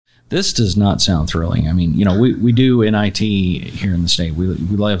This does not sound thrilling. I mean, we do in IT here in the state. We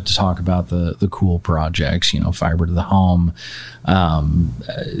love to talk about the cool projects, fiber to the home,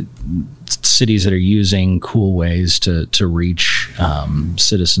 cities that are using cool ways to reach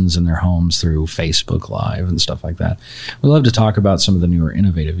citizens in their homes through Facebook Live and stuff like that. We love to talk about some of the newer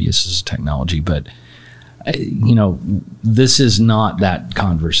innovative uses of technology, but this is not that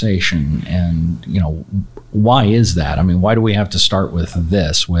conversation. And, why is that? I mean, why do we have to start with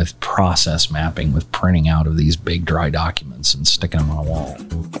this, with process mapping, with printing out of these big dry documents and sticking them on a wall?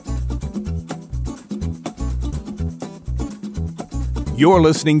 You're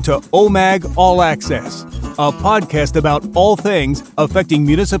listening to OMAG All Access, a podcast about all things affecting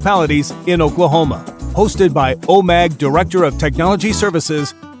municipalities in Oklahoma, hosted by OMAG Director of Technology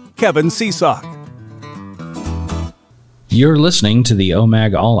Services, Kevin Seesock. You're listening to the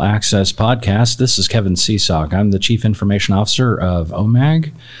OMAG All Access podcast. This is Kevin Seesock. I'm the Chief Information Officer of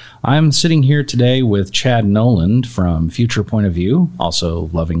OMAG. I'm sitting here today with Chad Noland from Future Point of View, also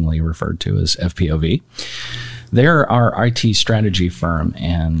lovingly referred to as FPOV. They're our IT strategy firm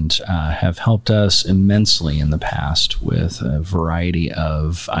and have helped us immensely in the past with a variety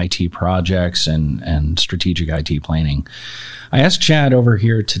of IT projects and strategic IT planning. I asked Chad over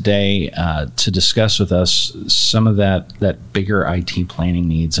here today to discuss with us some of that bigger IT planning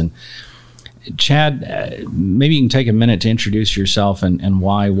needs. And Chad, maybe you can take a minute to introduce yourself and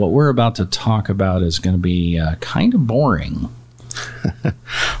why what we're about to talk about is going to be kind of boring.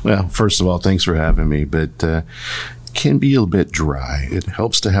 Well, first of all, thanks for having me, but can be a bit dry. It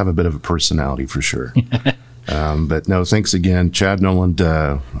helps to have a bit of a personality for sure. But no, thanks again. Chad Noland,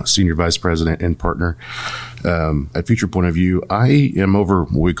 Senior Vice President and Partner at Future Point of View. I am over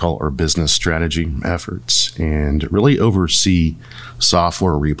what we call our business strategy efforts and really oversee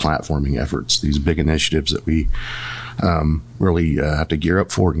software replatforming efforts, these big initiatives that we really have to gear up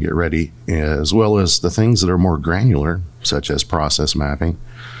for and get ready, as well as the things that are more granular, such as process mapping,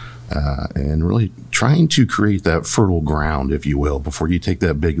 and really trying to create that fertile ground, if you will, before you take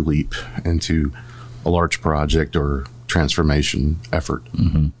that big leap into a large project or transformation effort.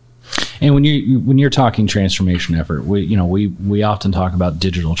 Mm-hmm. And when you're talking transformation effort, we often talk about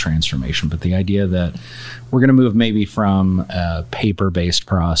digital transformation, but the idea that we're going to move maybe from a paper-based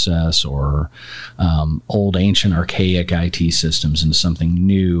process or old, ancient, archaic IT systems into something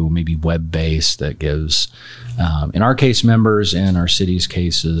new, maybe web-based that gives, in our case, members, in our city's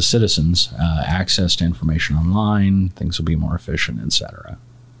cases, citizens, access to information online. Things will be more efficient, et cetera.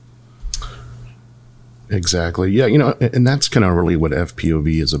 Exactly. Yeah, and that's kind of really what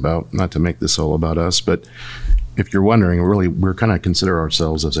FPOV is about. Not to make this all about us, but if you're wondering, really, we're kind of consider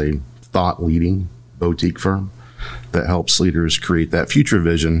ourselves as a thought-leading boutique firm that helps leaders create that future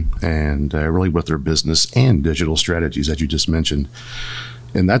vision and really with their business and digital strategies, as you just mentioned.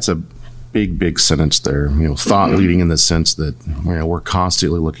 And that's a big, big sentence there. Thought leading in the sense that we're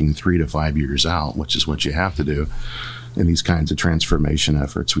constantly looking 3 to 5 years out, which is what you have to do in these kinds of transformation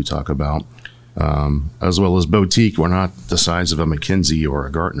efforts we talk about. As well as boutique, we're not the size of a McKinsey or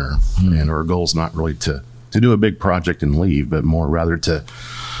a Gartner, and our goal is not really to do a big project and leave, but more rather to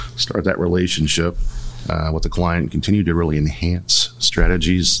start that relationship with the client and continue to really enhance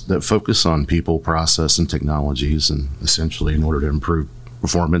strategies that focus on people, process, and technologies, and essentially in order to improve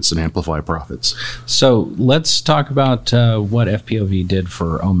performance and amplify profits. So let's talk about what FPOV did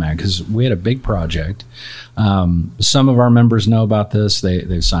for OMAG, because we had a big project. Some of our members know about this.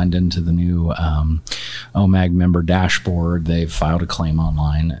 They've signed into the new OMAG member dashboard. They've filed a claim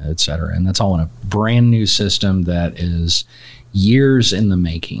online, et cetera. And that's all in a brand new system that is years in the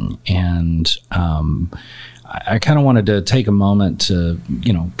making. And I kind of wanted to take a moment to,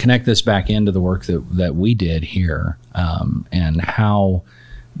 connect this back into the work that we did here, and how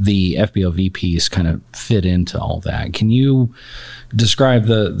the FPOV piece kind of fit into all that. Can you describe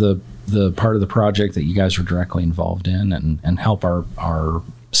the part of the project that you guys were directly involved in and help our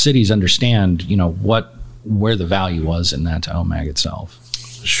cities understand, where the value was in that to OMAG itself?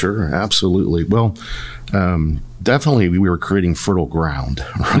 Sure, absolutely. Well, definitely we were creating fertile ground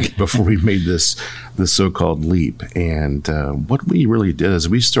right before we made this so-called leap. And what we really did is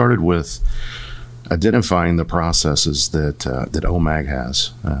we started with identifying the processes that OMAG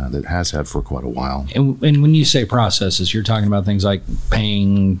has had for quite a while. And when you say processes, you're talking about things like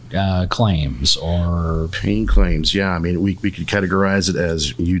paying claims or... Paying claims, yeah. I mean, we could categorize it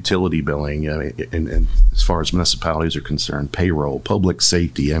as utility billing, and as far as municipalities are concerned, payroll, public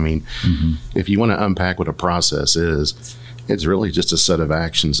safety. I mean, if you want to unpack what a process is, it's really just a set of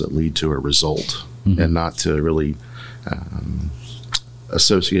actions that lead to a result, and not to really...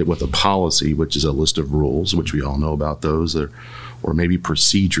 associated with a policy, which is a list of rules, which we all know about those, or maybe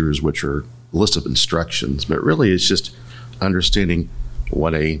procedures, which are a list of instructions. But really, it's just understanding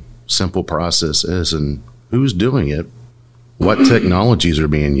what a simple process is and who's doing it, what technologies are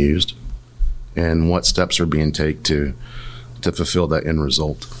being used, and what steps are being taken to fulfill that end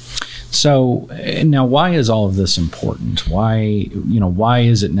result. So now, why is all of this important? Why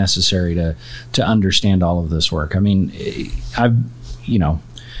is it necessary to understand all of this work? I mean,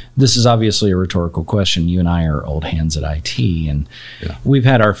 this is obviously a rhetorical question. You and I are old hands at IT, and we've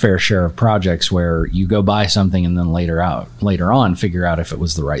had our fair share of projects where you go buy something and then later on figure out if it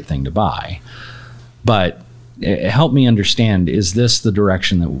was the right thing to buy. But help me understand, is this the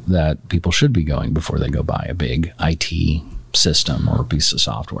direction that people should be going before they go buy a big IT system or a piece of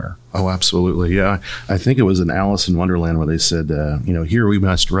software? Oh, absolutely. Yeah. I think it was in Alice in Wonderland where they said, here we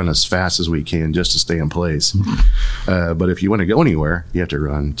must run as fast as we can just to stay in place. But if you want to go anywhere, you have to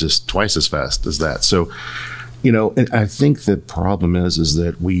run just twice as fast as that. So, and I think the problem is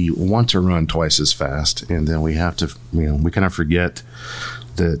that we want to run twice as fast, and then we have to, we kind of forget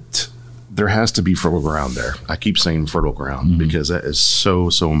that there has to be fertile ground there. I keep saying fertile ground because that is so,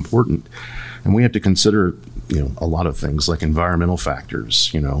 so important. And we have to consider, a lot of things like environmental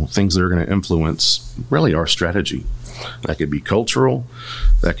factors, things that are going to influence really our strategy. That could be cultural,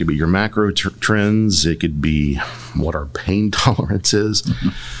 that could be your macro trends, it could be what our pain tolerance is.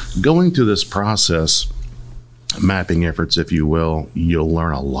 Going through this process, mapping efforts, if you will, you'll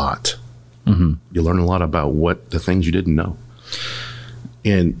learn a lot. You'll learn a lot about what the things you didn't know.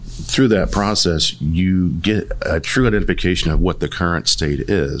 And through that process, you get a true identification of what the current state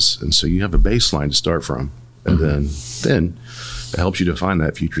is. And so you have a baseline to start from. And then it helps you define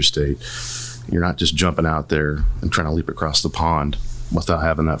that future state. You're not just jumping out there and trying to leap across the pond without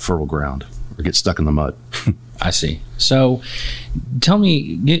having that fertile ground or get stuck in the mud. I see. So tell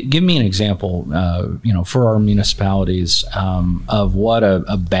me, give me an example, for our municipalities of what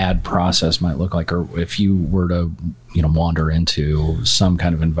a bad process might look like, or if you were to, wander into some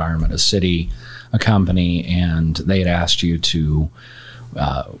kind of environment, a city, a company, and they had asked you to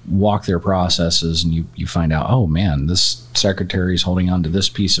walk their processes, and you find out, oh man, this secretary is holding on to this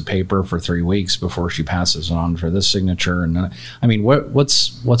piece of paper for 3 weeks before she passes it on for this signature. And I mean,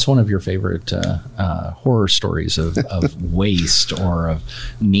 what's one of your favorite horror stories of waste or of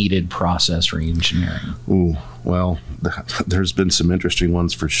needed process re-engineering? Ooh, well, there's been some interesting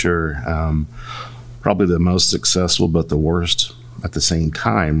ones for sure. Probably the most successful, but the worst at the same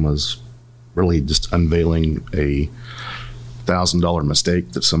time, was really just unveiling a $1,000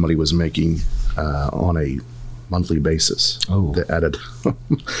 mistake that somebody was making on a monthly basis. Oh. That added.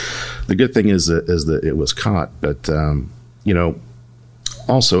 The good thing is that it was caught, but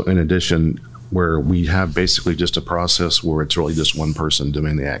also in addition, where we have basically just a process where it's really just one person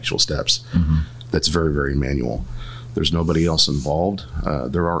doing the actual steps. That's very, very manual. There's nobody else involved.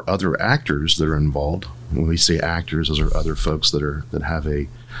 There are other actors that are involved. When we say actors, those are other folks that have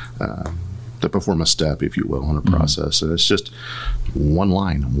to perform a step, if you will, in a process. And it's just one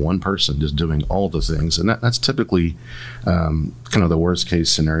line, one person just doing all the things. And that's typically kind of the worst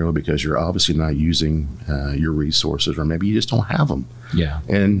case scenario, because you're obviously not using your resources, or maybe you just don't have them. Yeah.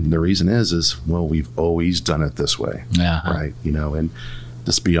 And the reason is, well, we've always done it this way. Yeah. Right. And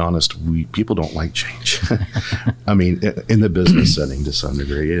let's be honest, people don't like change. I mean, in the business setting to some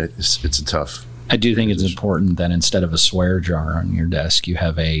degree, it's a tough. I do think it's important that instead of a swear jar on your desk, you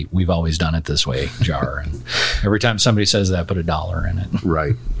have a "we've always done it this way" jar, and every time somebody says that, put $1 in it.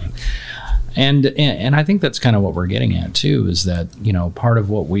 Right. And I think that's kind of what we're getting at too, is that part of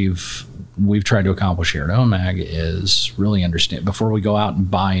what we've tried to accomplish here at OMAG is really understand, before we go out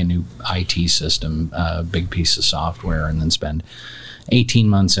and buy a new IT system, a big piece of software, and then spend 18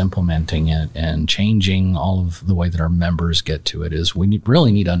 months implementing it and changing all of the way that our members get to it, is we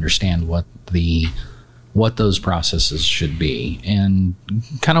really need to understand what those processes should be, and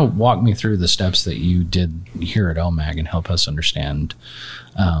kind of walk me through the steps that you did here at OMAG and help us understand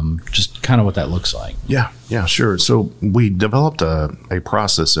just kind of what that looks like. Yeah, sure. So we developed a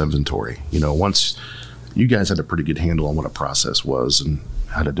process inventory. Once you guys had a pretty good handle on what a process was and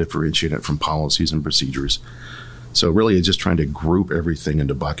how to differentiate it from policies and procedures. So really, it's just trying to group everything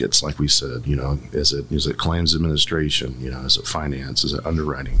into buckets, like we said. Is it claims administration? Is it finance? Is it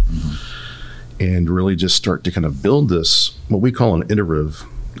underwriting? And really just start to kind of build this, what we call an iterative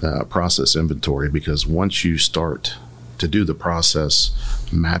process inventory, because once you start to do the process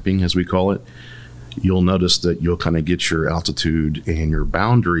mapping, as we call it, you'll notice that you'll kind of get your altitude and your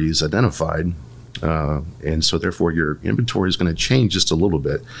boundaries identified. And so therefore your inventory is going to change just a little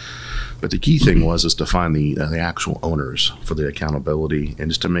bit. But the key thing is to find the actual owners for the accountability, and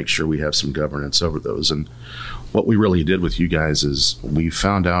just to make sure we have some governance over those. And what we really did with you guys is we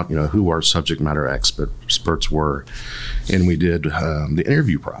found out, who our subject matter experts were, and we did the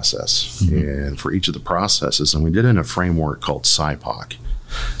interview process, and for each of the processes, and we did it in a framework called SIPOC,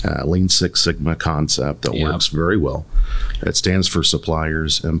 Lean Six Sigma concept that works very well. It stands for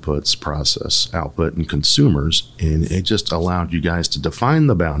suppliers, inputs, process, output, and consumers, and it just allowed you guys to define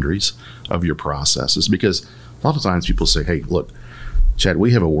the boundaries of your processes, because a lot of times people say, hey, look, Chad,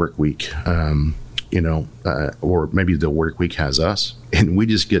 we have a work week, or maybe the work week has us, and we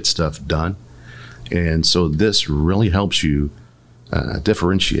just get stuff done. And so this really helps you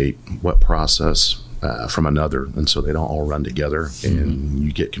differentiate what process from another, and so they don't all run together, and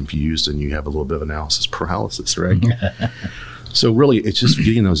you get confused, and you have a little bit of analysis paralysis, right? So really, it's just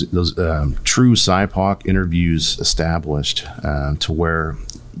getting those true SIPOC interviews established to where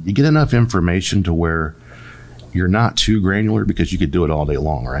you get enough information to where you're not too granular, because you could do it all day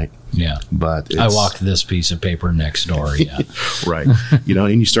long, right? Yeah. But I walked this piece of paper next door. Yeah. Right. And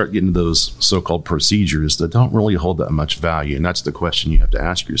you start getting those so-called procedures that don't really hold that much value. And that's the question you have to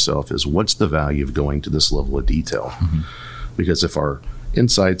ask yourself is, what's the value of going to this level of detail? Because if our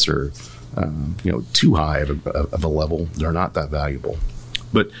insights are, too high of a level, they're not that valuable.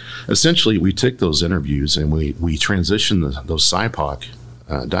 But essentially, we take those interviews and we transition those SIPOC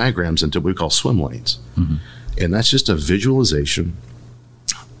diagrams into what we call swim lanes. And that's just a visualization,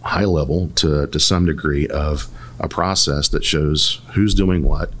 high level to some degree, of a process that shows who's doing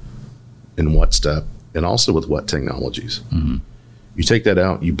what in what step, and also with what technologies. You take that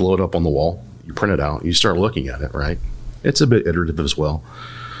out, you blow it up on the wall, you print it out, you start looking at it, right? It's a bit iterative as well.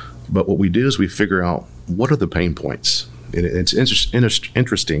 But what we do is we figure out what are the pain points. And it's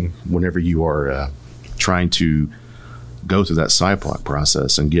interesting whenever you are trying to go through that SIPOC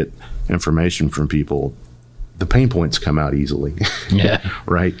process and get information from people, the pain points come out easily. Yeah.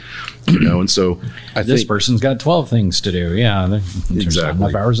 Right. And so this person's got 12 things to do. Yeah. Exactly.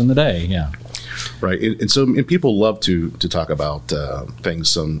 Enough hours in the day. Yeah. Right. And people love to talk about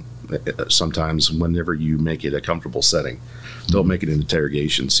things sometimes whenever you make it a comfortable setting. Don't make it an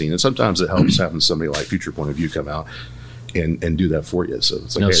interrogation scene. And sometimes it helps having somebody like Future Point of View come out and do that for you. So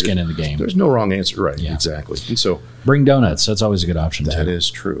it's like, no skin in the game. There's no wrong answer. Right. Yeah. Exactly. And so bring donuts. That's always a good option. That is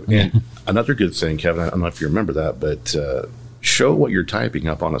true. And another good thing, Kevin, I don't know if you remember that, but show what you're typing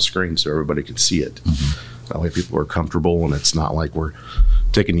up on a screen so everybody can see it. That way people are comfortable, and it's not like we're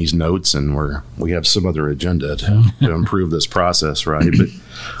taking these notes and we have some other agenda to improve this process, right? But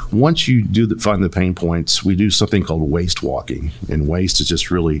once you find the pain points, we do something called waste walking. And waste is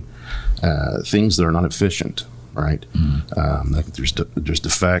just really things that are not efficient. Right. Like there's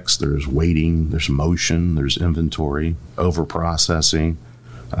defects, there's waiting, there's motion, there's inventory, over processing,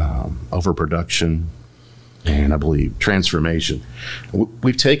 overproduction, and I believe transformation.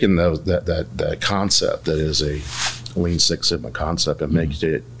 We've taken that concept that is a Lean Six Sigma concept and made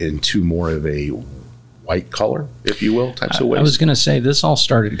it into more of a white collar, if you will, types of waste. I was going to say this all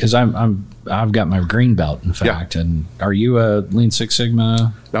started because I've got my green belt, in fact. Yeah. And are you a Lean Six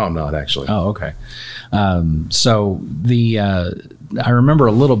Sigma? No, I'm not actually. Oh, okay. So I remember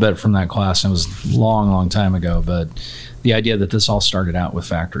a little bit from that class, and it was a long time ago, but the idea that this all started out with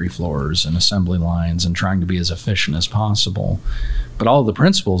factory floors and assembly lines and trying to be as efficient as possible. But all of the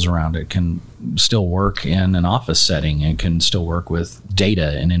principles around it can still work in an office setting and can still work with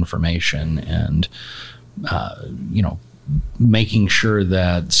data and information and, making sure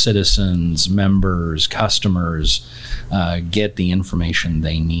that citizens, members, customers get the information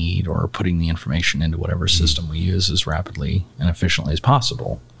they need, or putting the information into whatever system we use as rapidly and efficiently as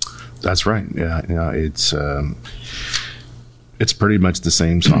possible. That's right. Yeah. It's pretty much the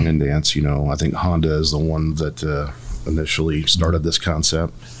same song and dance. I think Honda is the one that initially started this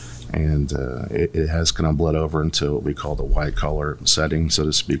concept, and it has kind of bled over into what we call the white collar setting, so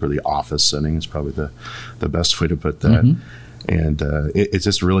to speak, or the office setting is probably the best way to put that. And it's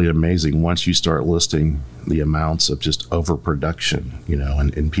just really amazing once you start listing the amounts of just overproduction,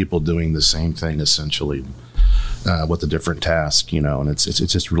 and people doing the same thing essentially with a different task, and it's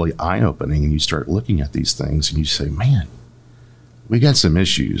just really eye-opening. And you start looking at these things and you say, man, we got some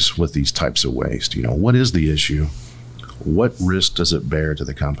issues with these types of waste. What is the issue? What risk does it bear to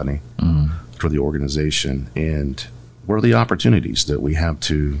the company, for the organization? And what are the opportunities that we have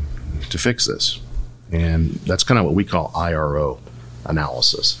to fix this? And that's kind of what we call IRO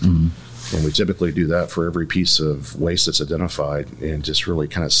analysis. And we typically do that for every piece of waste that's identified, and just really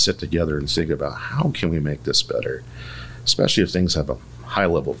kind of sit together and think about how can we make this better, especially if things have a high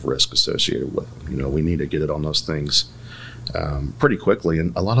level of risk associated with them. We need to get it on those things pretty quickly.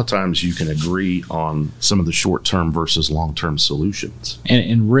 And a lot of times you can agree on some of the short-term versus long-term solutions.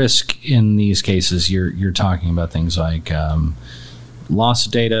 And risk in these cases, you're talking about things like loss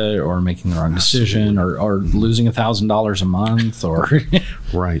of data or making the wrong decision or losing $1,000 a month or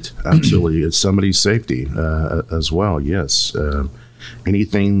Right. Absolutely. It's somebody's safety as well. Yes.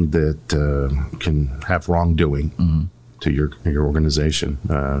 Anything that can have wrongdoing to your organization,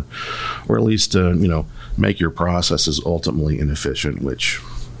 or at least make your processes ultimately inefficient, which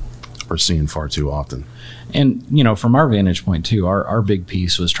we're seeing far too often. And from our vantage point too, our big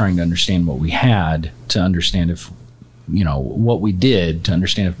piece was trying to understand what we had to understand if what we did to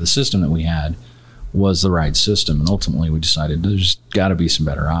understand if the system that we had was the right system. And ultimately we decided there's got to be some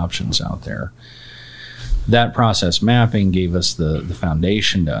better options out there. That process mapping gave us the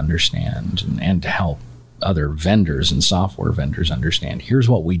foundation to understand and to help other vendors and software vendors understand, here's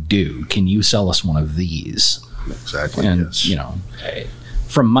what we do. Can you sell us one of these? Exactly. And, yes.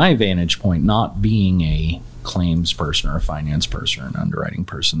 From my vantage point, not being a claims person or a finance person or an underwriting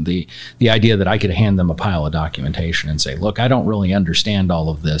person, the idea that I could hand them a pile of documentation and say, look, I don't really understand all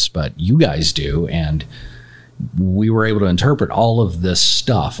of this, but you guys do. And we were able to interpret all of this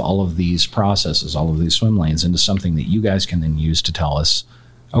stuff, all of these processes, all of these swim lanes into something that you guys can then use to tell us,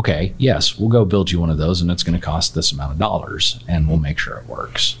 okay, yes, we'll go build you one of those and it's going to cost this amount of dollars and we'll make sure it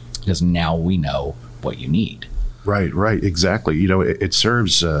works because now we know what you need. Right, exactly. It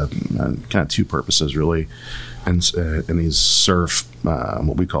serves kind of two purposes, really. And these SURF,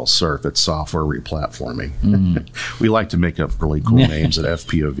 what we call SURF, it's software replatforming. We like to make up really cool names at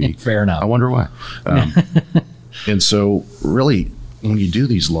FPOV. Fair enough. I wonder why. And so, really, when you do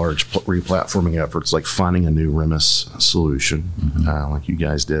these large replatforming efforts, like finding a new REMIS solution, like you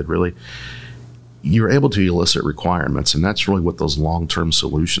guys did, really, you're able to elicit requirements, and that's really what those long-term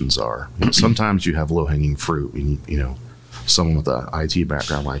solutions are. Sometimes you have low-hanging fruit. Someone with an IT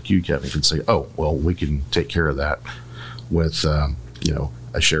background like you, Kevin, can say, "Oh, well, we can take care of that with a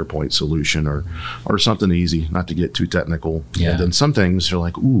SharePoint solution or something easy, not to get too technical." Yeah. And then some things are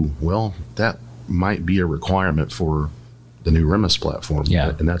like, "Ooh, well, that might be a requirement for the new REMIS platform."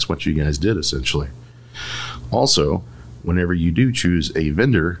 Yeah. And that's what you guys did essentially. Also, whenever you do choose a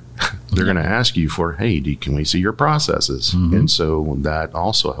vendor, they're going to ask you for, hey, can we see your processes? And so that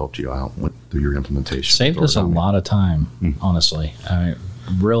also helped you out through your implementation. Saved us a lot of time, honestly.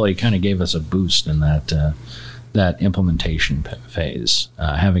 Really kind of gave us a boost in that implementation phase,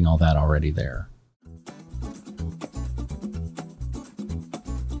 having all that already there.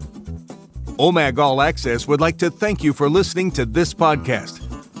 OMAG All Access would like to thank you for listening to this podcast.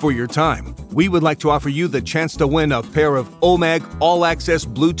 For your time, we would like to offer you the chance to win a pair of OMAG All Access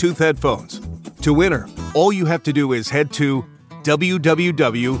Bluetooth headphones. To enter, all you have to do is head to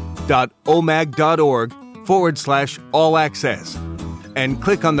www.omag.org/all-access and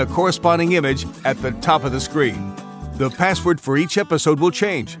click on the corresponding image at the top of the screen. The password for each episode will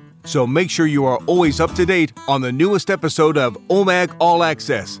change, so make sure you are always up to date on the newest episode of OMAG All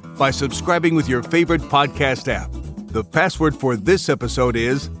Access by subscribing with your favorite podcast app. The password for this episode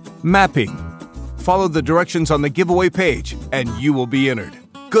is mapping. Follow the directions on the giveaway page and you will be entered.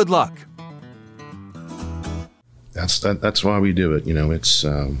 Good luck. That's why we do it.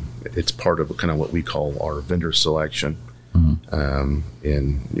 It's part of kind of what we call our vendor selection. And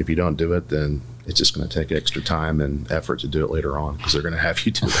if you don't do it, then it's just going to take extra time and effort to do it later on because they're going to have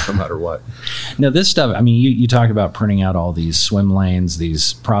you do it no matter what. Now, this stuff, I mean, you talk about printing out all these swim lanes,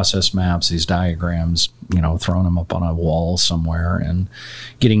 these process maps, these diagrams, throwing them up on a wall somewhere and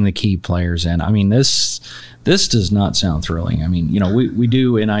getting the key players in. I mean, this does not sound thrilling. I mean, we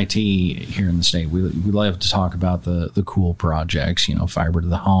do in IT here in the state, we love to talk about the cool projects, fiber to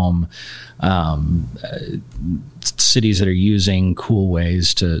the home, cities that are using cool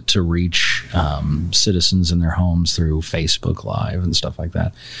ways to reach citizens in their homes through Facebook Live and stuff like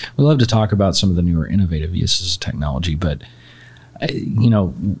that. We love to talk about some of the newer innovative uses of technology, but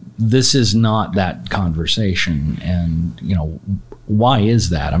this is not that conversation. And, why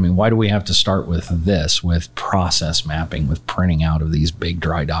is that? I mean, why do we have to start with this, with process mapping, with printing out of these big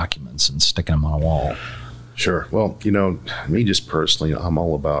dry documents and sticking them on a wall? Sure. Well, me just personally, I'm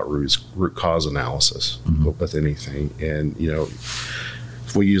all about root cause analysis with anything. And,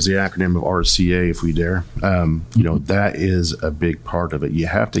 if we use the acronym of RCA, if we dare, that is a big part of it. You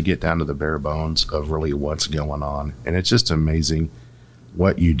have to get down to the bare bones of really what's going on. And it's just amazing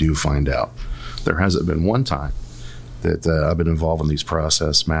what you do find out. There hasn't been one time that I've been involved in these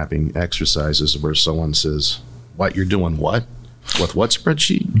process mapping exercises where someone says, what, you're doing what? With what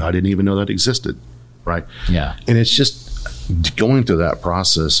spreadsheet? I didn't even know that existed. Right? Yeah. And it's just going through that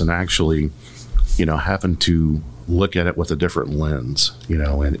process and actually, having to look at it with a different lens,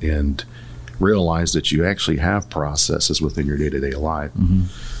 and realize that you actually have processes within your day-to-day life, in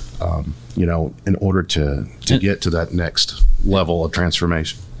order to get to that next level of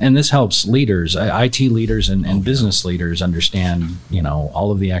transformation. And this helps leaders, IT leaders and business leaders understand,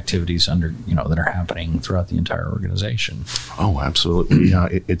 all of the activities that are happening throughout the entire organization. Oh, absolutely. Yeah,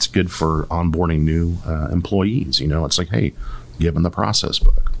 it's good for onboarding new employees. It's like, hey, give them the process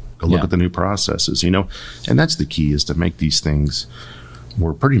book. Go look at the new processes, and that's the key, is to make these things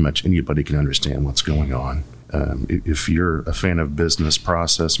where pretty much anybody can understand what's going on. If you're a fan of business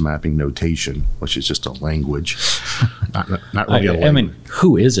process mapping notation, which is just a language, not really a language. I mean,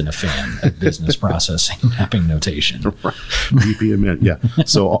 who isn't a fan of business processing mapping notation? Right. BPMN, yeah.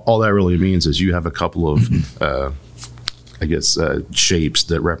 So all that really means is you have a couple of, shapes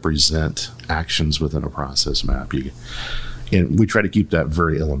that represent actions within a process map. And we try to keep that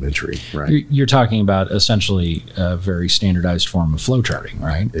very elementary, right? You're talking about essentially a very standardized form of flow charting,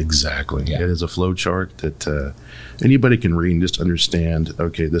 right? Exactly. Yeah. It is a flow chart that anybody can read and just understand,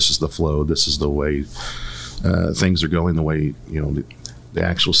 okay, this is the flow, this is the way things are going, the way, the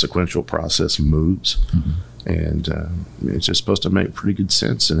actual sequential process moves. And it's just supposed to make pretty good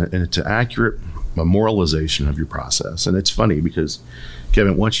sense. And it's an accurate memorialization of your process. And it's funny because,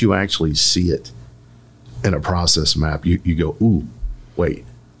 Kevin, once you actually see it in a process map, you go, ooh, wait,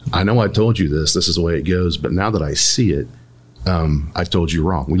 I know I told you this is the way it goes, but now that I see it, I told you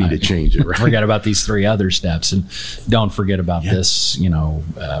wrong. We need to change it, right? Forget about these 3 other steps, and don't forget about this,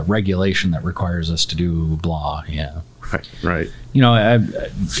 regulation that requires us to do blah. Yeah. Right.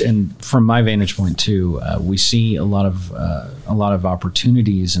 And from my vantage point too, we see a lot of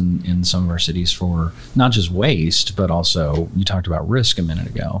opportunities in some of our cities for not just waste, but also, you talked about risk a minute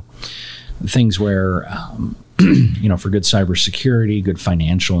ago. Things where, for good cybersecurity, good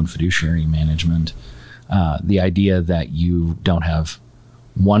financial and fiduciary management, the idea that you don't have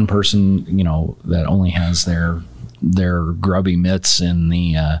one person, that only has their grubby mitts in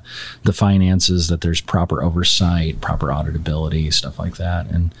the finances, that there's proper oversight, proper auditability, stuff like that.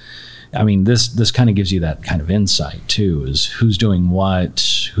 And I mean, this kind of gives you that kind of insight too, is who's doing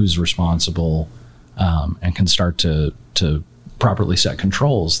what, who's responsible, and can start to properly set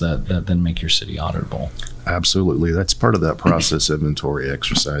controls that then make your city auditable. Absolutely. That's part of that process inventory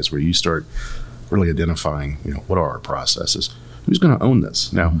exercise where you start really identifying, what are our processes? Who's going to own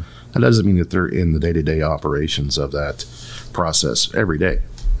this? Now, that doesn't mean that they're in the day-to-day operations of that process every day.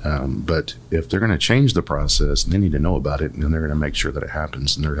 But if they're going to change the process, they need to know about it, and then they're going to make sure that it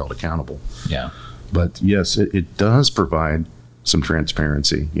happens and they're held accountable. Yeah. But yes, it does provide some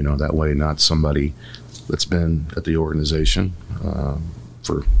transparency, that way not somebody that's been at the organization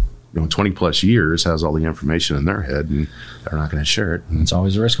for 20 plus years has all the information in their head, and they're not going to share it. And it's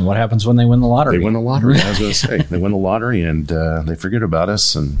always a risk. And what happens when they win the lottery? They win the lottery. I was going to say, they win the lottery, and they forget about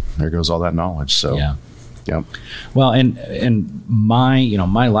us, and there goes all that knowledge. So yeah. Yep. Well, and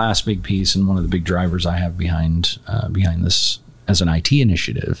my last big piece, and one of the big drivers I have behind this as an IT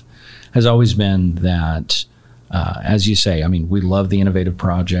initiative, has always been that, as you say, I mean, we love the innovative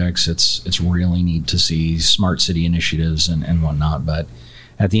projects. It's really neat to see smart city initiatives and whatnot. But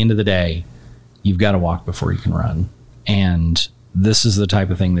at the end of the day, you've got to walk before you can run. And this is the type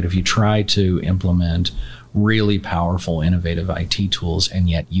of thing that if you try to implement really powerful, innovative IT tools, and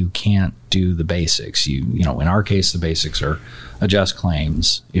yet you can't do the basics. In our case, the basics are adjust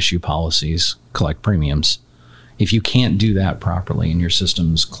claims, issue policies, collect premiums. If you can't do that properly and your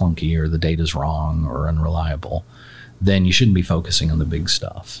system's clunky or the data's wrong or unreliable, then you shouldn't be focusing on the big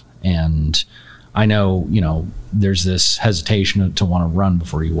stuff. And I know, there's this hesitation to want to run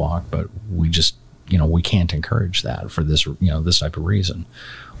before you walk, but we just, we can't encourage that for this, this type of reason.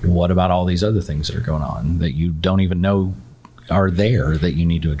 What about all these other things that are going on that you don't even know are there that you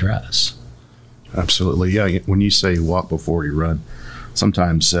need to address? Absolutely. Yeah. When you say walk before you run,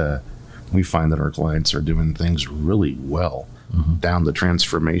 sometimes we find that our clients are doing things really well down the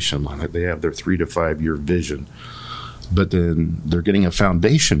transformation line. They have their 3 to 5 year vision, but then they're getting a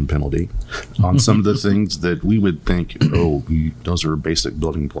foundation penalty on some of the things that we would think, those are basic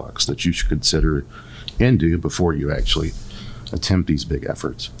building blocks that you should consider and do before you actually attempt these big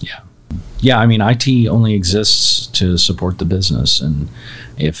efforts. Yeah. Yeah, I mean, IT only exists to support the business, and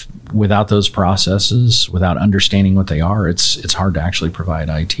if without those processes, without understanding what they are, it's hard to actually provide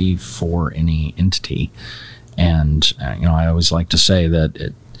IT for any entity. And I always like to say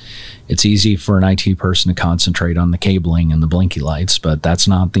that it's easy for an IT person to concentrate on the cabling and the blinky lights, but that's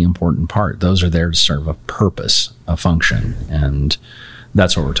not the important part. Those are there to serve a purpose, a function, and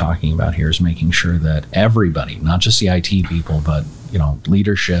that's what we're talking about here, is making sure that everybody, not just the IT people, but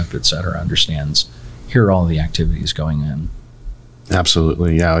leadership, et cetera, understands hear all the activities going in.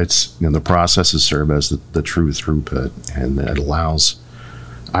 Absolutely. Yeah. It's, the processes serve as the true throughput, and it allows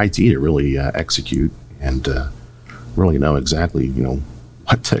IT to really execute and really know exactly,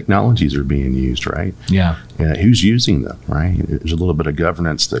 what technologies are being used, right? Yeah. Who's using them, right? There's a little bit of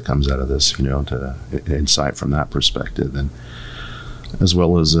governance that comes out of this, to insight from that perspective, and as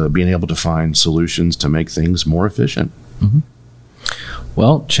well as being able to find solutions to make things more efficient. Mm-hmm.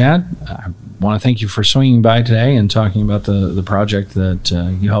 Well, Chad, I want to thank you for swinging by today and talking about the project that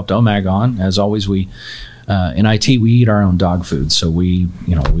you helped OMAG on. As always, we in IT, we eat our own dog food, so we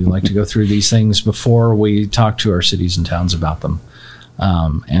like to go through these things before we talk to our cities and towns about them.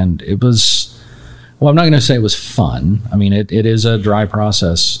 And it was, well, I'm not going to say it was fun. I mean, it is a dry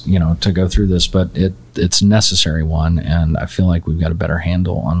process, to go through this, but it's a necessary one. And I feel like we've got a better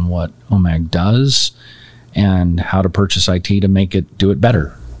handle on what OMAG does and how to purchase IT to make it do it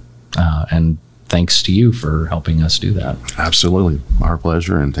better. And thanks to you for helping us do that. Absolutely. Our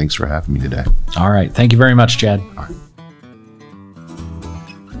pleasure. And thanks for having me today. All right. Thank you very much, Chad. All right.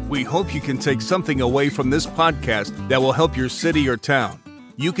 We hope you can take something away from this podcast that will help your city or town.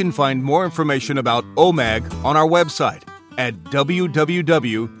 You can find more information about OMAG on our website at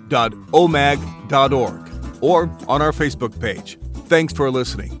www.omag.org or on our Facebook page. Thanks for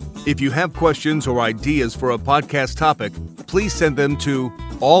listening. If you have questions or ideas for a podcast topic, please send them to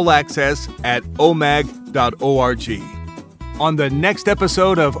allaccess@omag.org. On the next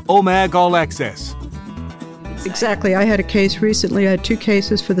episode of OMAG All Access. Exactly. I had a case recently. I had two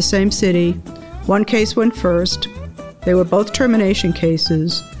cases for the same city. One case went first. They were both termination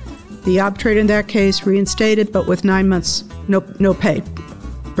cases. The arbitrator in that case reinstated, but with 9 months, no pay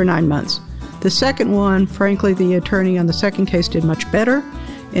for 9 months. The second one, frankly, the attorney on the second case did much better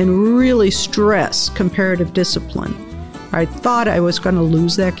and really stressed comparative discipline. I thought I was going to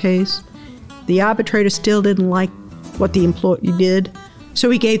lose that case. The arbitrator still didn't like what the employee did, so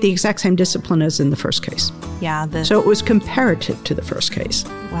he gave the exact same discipline as in the first case. Yeah. So it was comparative to the first case.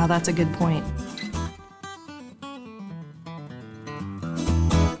 Wow, that's a good point.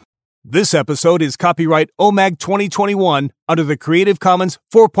 This episode is copyright OMAG 2021 under the Creative Commons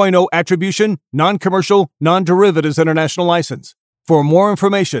 4.0 Attribution, Non-Commercial, Non-Derivatives International License. For more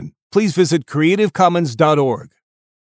information, please visit creativecommons.org.